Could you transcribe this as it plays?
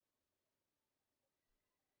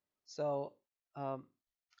So, um,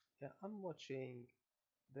 yeah, I'm watching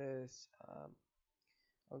this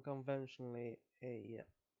unconventionally a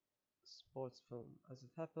sports film. As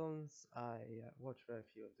it happens, I watch very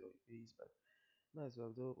few of these, but might as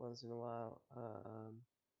well do it once in a while.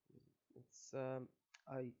 It's I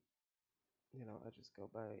I just go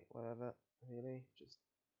by whatever, really, just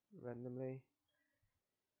randomly.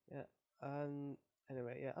 Yeah, and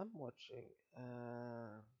anyway, yeah, I'm watching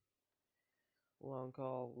one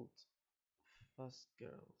called Fast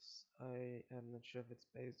Girls. I am not sure if it's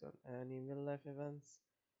based on any real life events,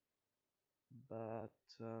 but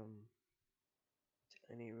at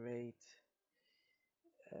any rate,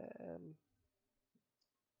 um,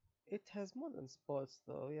 it has more than sports,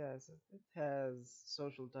 though. Yes, it has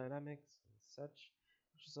social dynamics and such,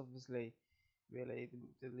 which is obviously really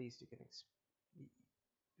the least you can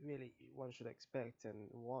really one should expect and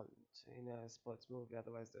want in a sports movie.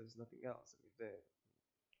 Otherwise, there's nothing else. I mean,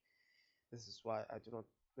 this is why I do not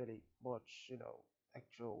really watch,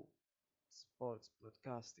 actual sports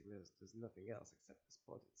broadcasting. There's nothing else except the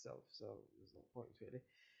sport itself, so there's no point really.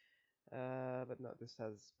 But no, this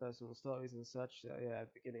has personal stories and such. Yeah, at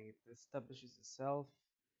the beginning it establishes itself.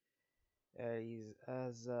 He's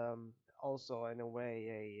as also in a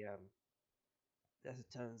way as it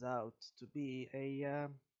turns out to be a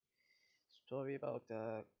story about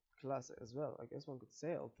class as well. I guess one could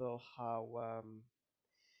say, although how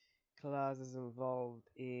class is involved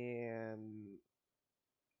in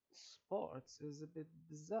sports is a bit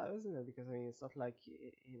bizarre, isn't it? Because I mean, it's not like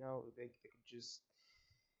they could just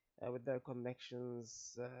with their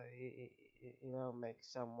connections, make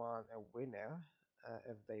someone a winner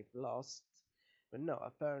if they've lost. But no,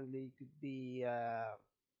 apparently it could be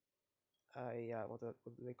what do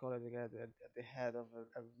they call it again? At the head of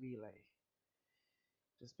a relay,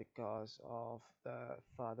 just because of the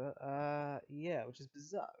father. Yeah, which is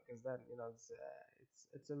bizarre because then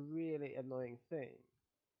it's a really annoying thing.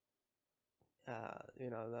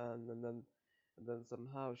 And then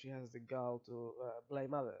somehow she has the gall to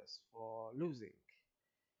blame others for losing.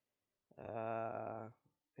 Uh,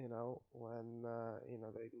 when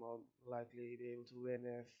they'd more likely be able to win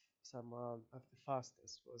if someone of the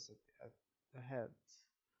fastest was at the head.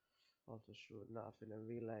 Also, sure enough, in a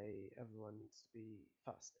relay, everyone needs to be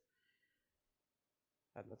fast,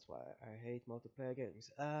 and that's why I hate multiplayer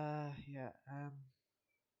games. Yeah.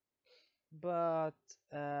 But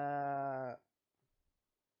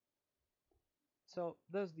so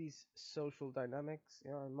there's these social dynamics,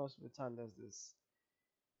 and most of the time there's this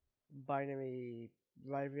binary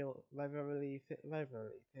rivalry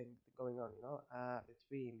thing going on,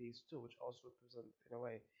 between these two, which also represent in a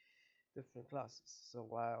way different classes. So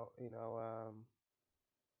while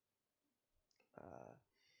uh,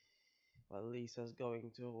 while Lisa's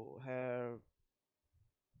going to her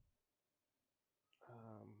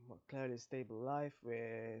clearly stable life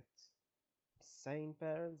with sane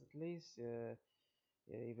parents at least, yeah,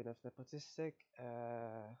 even if nepotistic.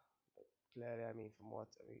 But clearly, I mean, from what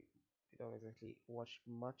we don't exactly watch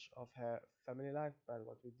much of her family life, but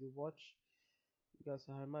what we do watch, because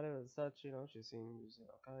her mother and such, she seems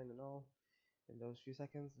kind and all in those few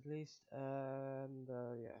seconds at least. And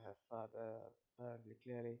yeah, her father apparently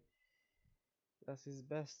clearly does his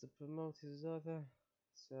best to promote his daughter.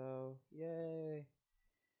 So yay!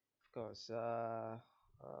 Of course,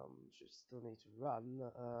 she still need to run,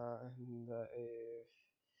 and if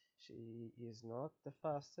she is not the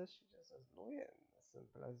fastest, she just doesn't win. As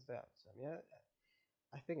simple as that. So, I mean,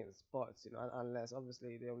 I think in sports, unless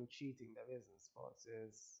obviously the only cheating there is in sports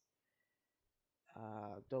is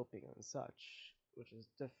doping and such, which is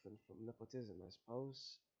different from nepotism, I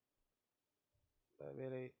suppose. But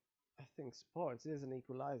really, I think sports is an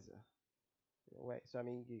equalizer in a way. So I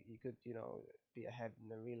mean, you could be ahead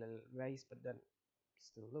in a real race, but then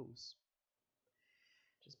still lose.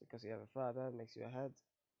 Just because you have a father makes you ahead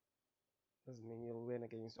doesn't mean you'll win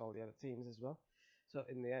against all the other teams as well. So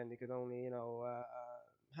in the end, you can only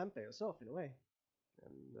hamper yourself in a way,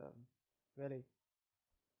 and really,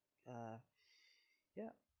 uh,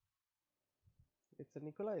 yeah, it's an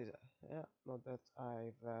equalizer. Yeah, not that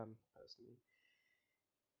I've personally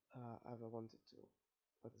ever wanted to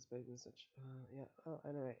participate in such. Yeah. Oh,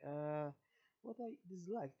 anyway, what I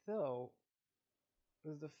disliked though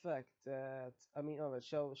was the fact that I mean, oh,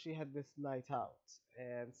 so she had this night out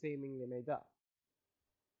and seemingly made up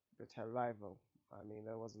with her rival. I mean,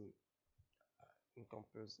 there wasn't in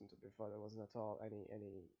comparison to before. There wasn't at all any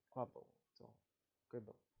quibble at all,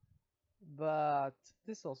 quibble. But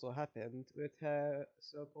this also happened with her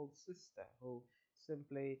so-called sister, who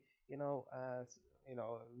simply,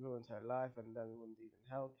 ruined her life and then wouldn't even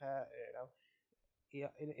help her.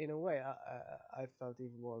 yeah, in a way, I felt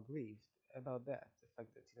even more aggrieved about that. The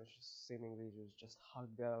fact that she seemingly was just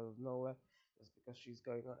hugged out of nowhere just because she's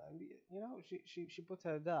going on, and she put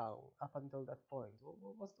her down up until that point.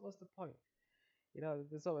 What's the point?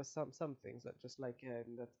 There's always some things that just like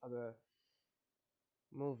in that other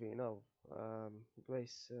movie,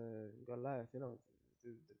 Grace Goliath,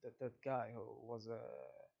 that guy who was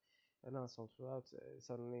an asshole throughout,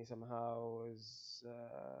 suddenly somehow is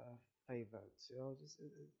favored. Just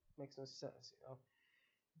it makes no sense.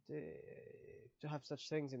 The, to have such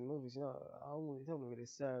things in movies, it only really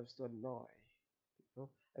serves to annoy people.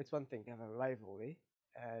 It's one thing to have a rivalry,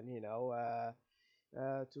 and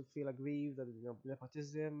to feel aggrieved at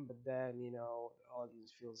nepotism, but then the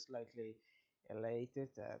audience feels slightly elated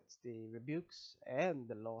at the rebukes and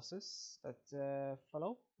the losses that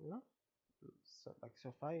follow. Like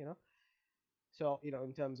so far, So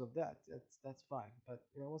in terms of that, that's fine. But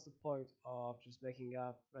what's the point of just making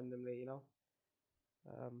up randomly?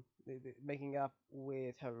 Making up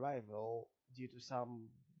with her rival due to some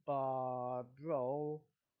bar brawl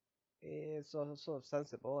is sort of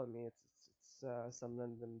sensible. I mean, it's some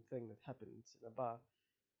random thing that happened in a bar,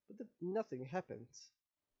 but nothing happened.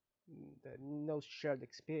 No shared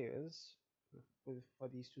experience for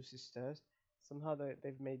these two sisters. Somehow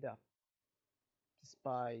they've made up,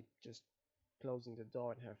 despite just closing the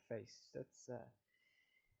door in her face.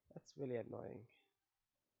 That's really annoying.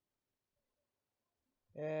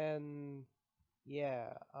 And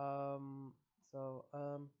yeah,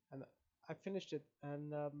 and I finished it,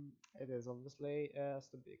 and it is obviously as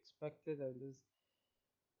to be expected, and there's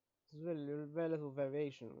really very little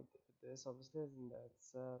variation with this, obviously, and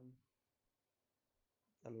that's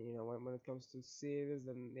I mean, when it comes to series,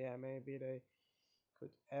 then yeah, maybe they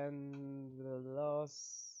could end with a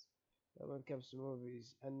loss. But when it comes to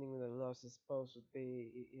movies, ending with a loss, I suppose, would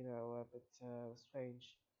be, a bit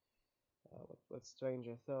strange. What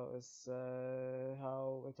stranger thought is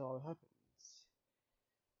how it all happens.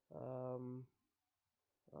 Um,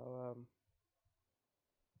 well,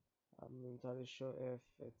 I'm not entirely sure if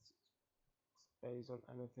it's based on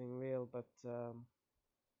anything real, but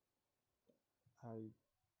I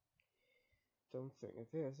don't think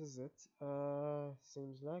it is it?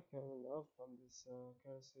 Seems like, I don't know, from this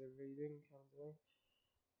cursory reading kind of thing.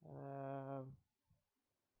 Um,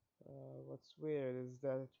 what's weird is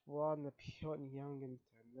that it won a Pyongyang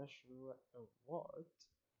International Award.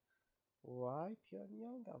 Why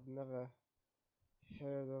Pyongyang? I've never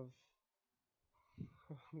heard of.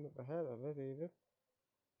 Never heard of it even.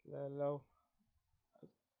 Hello.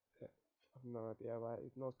 I've no idea why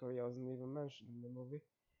North Korea wasn't even mentioned in the movie.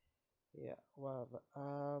 Yeah, whatever.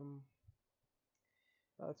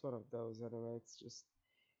 That's one of those anyway. It's just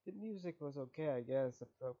the music was okay, I guess,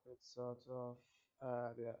 appropriate sort of.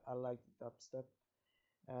 Yeah, I like the dubstep.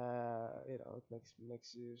 It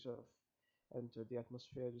makes you sort of enter the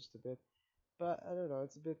atmosphere just a bit. But I don't know,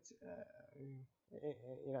 it's a bit,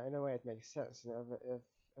 in a way it makes sense. If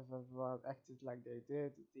everyone acted like they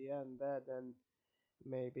did at the end there, then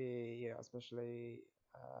maybe especially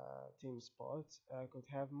team sports could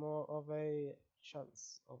have more of a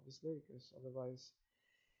chance, obviously, because otherwise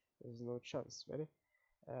there's no chance really.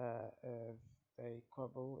 If they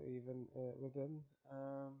quibble even within.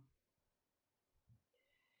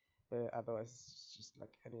 But otherwise, it's just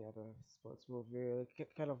like any other sports movie.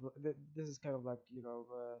 Kind of, this is kind of like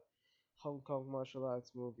Hong Kong martial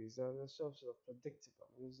arts movies. They're sort of predictable.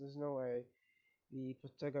 There's no way the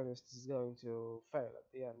protagonist is going to fail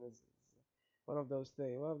at the end. It's one of those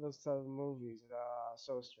things. One of those type of movies that are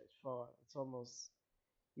so straightforward. It's almost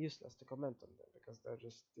useless to comment on them because they're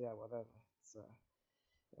just whatever. It's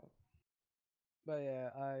yeah. But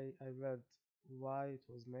yeah, I read why it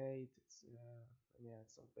was made. And yeah,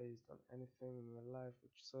 it's not based on anything in real life,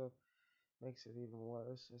 which sort of makes it even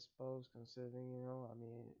worse, I suppose, considering I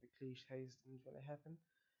mean, the cliches didn't really happen,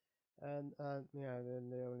 and yeah,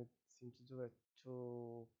 then they only seem to do it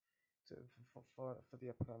to for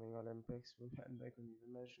the upcoming Olympics, and they couldn't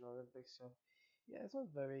even mention Olympics, so yeah, it's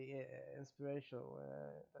not very inspirational,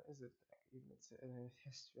 is it? Even it's in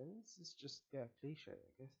history, and it's just cliche,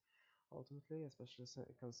 I guess ultimately, especially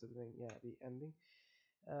considering the ending.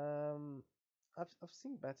 Um, I've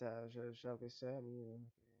seen better, shall we say? I mean,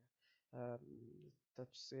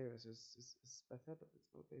 Dutch series is better, but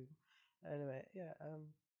it's not baseball. Anyway, yeah.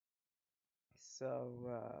 So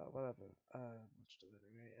whatever. Watched it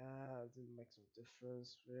anyway. It didn't make some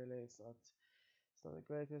difference really. It's not the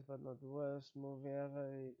greatest, but not the worst movie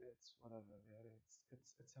ever. It's whatever really.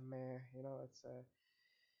 It's a meh.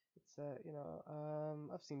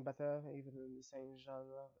 I've seen better even in the same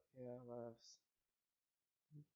genre. But yeah, what else?